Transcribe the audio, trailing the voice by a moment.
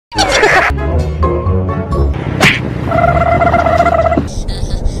Huh?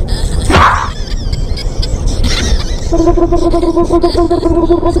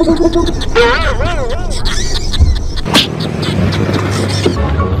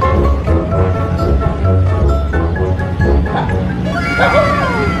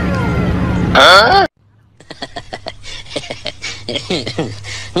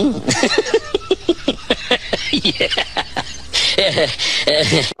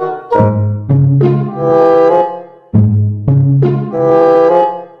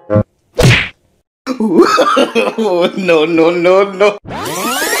 No, no, no, no.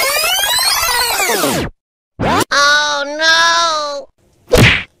 Oh no!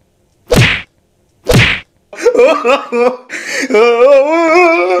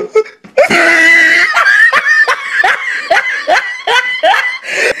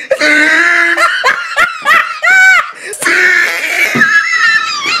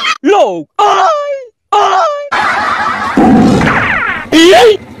 Low!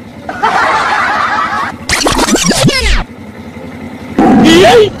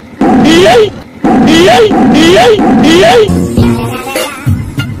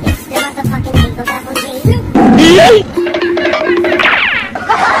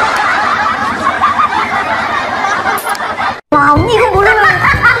 와, 언니 이거 모르면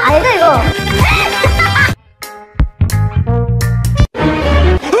알죠 이거?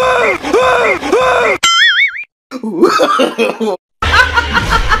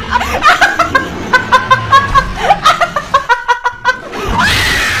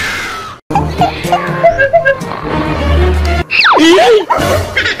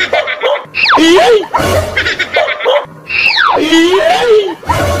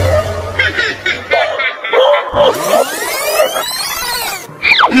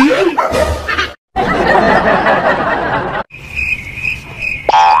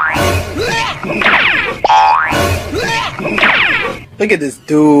 Look at this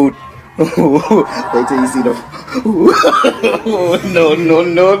dude. Wait till you see the. No, no,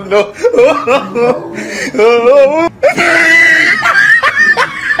 no, no.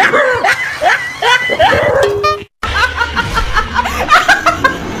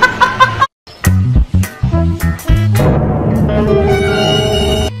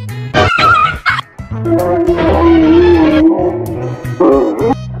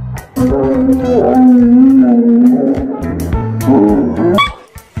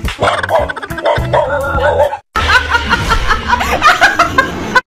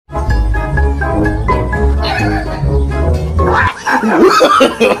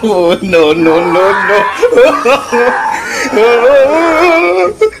 No, no, no, no.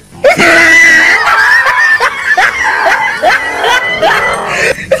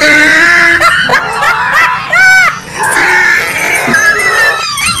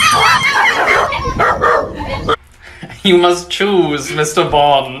 You must choose, Mr.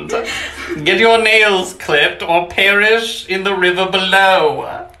 Bond. Get your nails clipped or perish in the river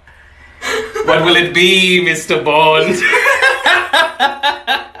below. What will it be, Mr. Bond?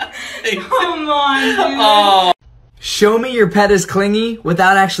 Come on, dude. Oh. Show me your pet is clingy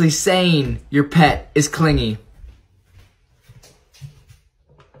without actually saying your pet is clingy.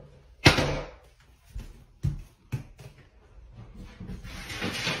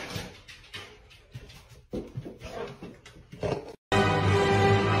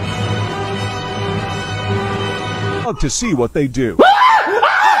 To see what they do.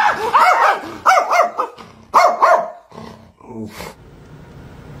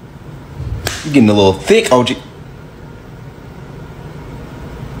 You're getting a little thick, OG.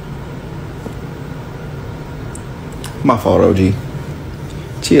 My fault, OG.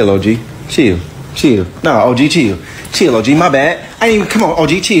 Chill, OG. Chill. Chill. Nah, OG, chill. Chill, OG. My bad. I ain't even. Come on,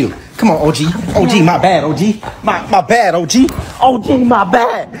 OG. Chill. Come on, OG. OG, my bad, OG. My bad, OG. OG, my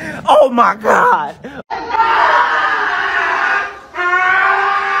bad. Oh my God.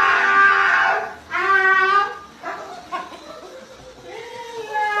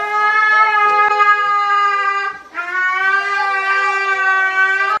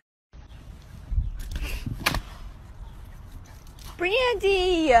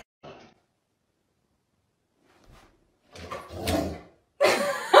 Brandy!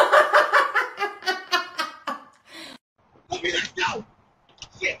 Let's go!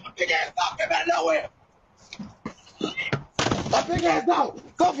 Shit, my big ass dog came out of nowhere! My big ass dog!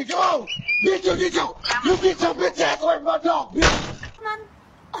 Coffee, come on! Get you! You get your bitch ass away from my dog, bitch! Come on.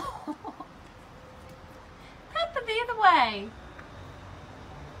 Oh. Tap them the other way.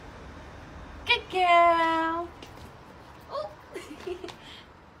 Good girl. Oh,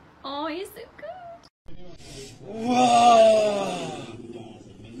 oh, you're so good. Whoa!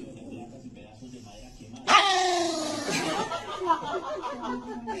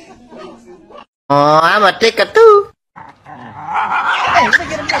 Oh, I'm a ticker too. Hey, let me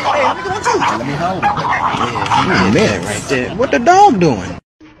get him. Hey, let me get one too. Let me hold him. Yeah, you man right there. What the dog doing?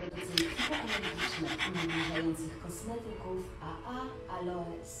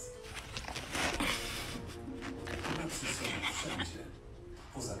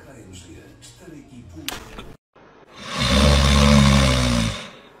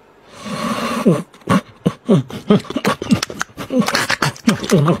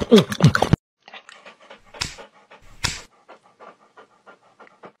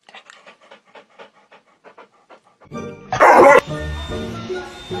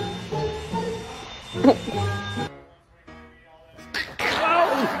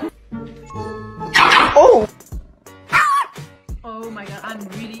 Oh my god, I'm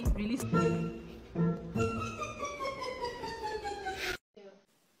really, really.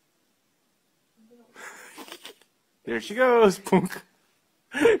 There she goes. Punk.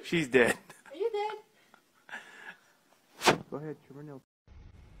 She's dead. Are you dead? Go ahead, trim her nails.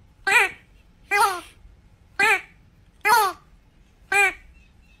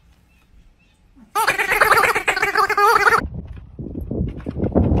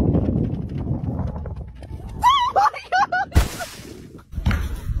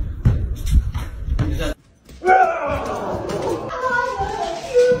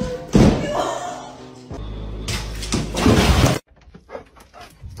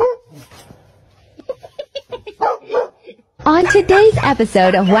 On today's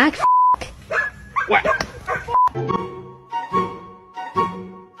episode of Whack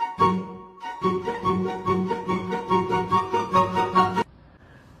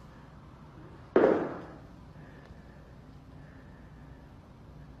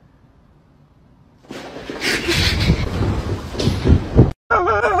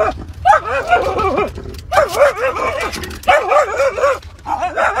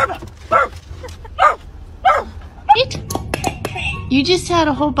You just had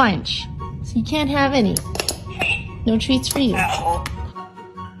a whole bunch, so you can't have any. No treats for you.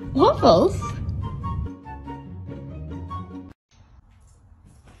 Waffles?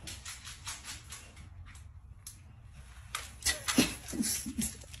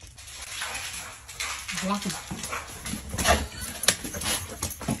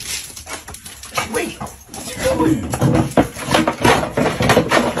 Wait, what you doing?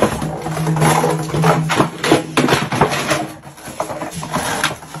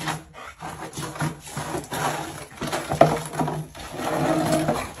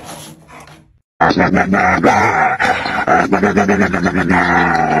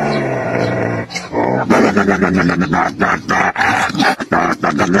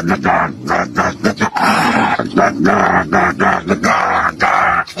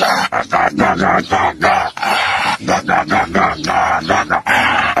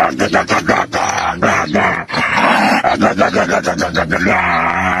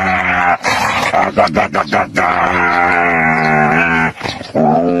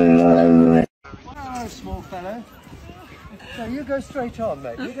 Small fellow. No, you go straight on,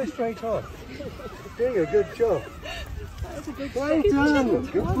 mate. You go straight on. Doing a good job. That's a good well done.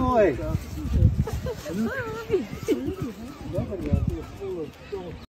 Good boy.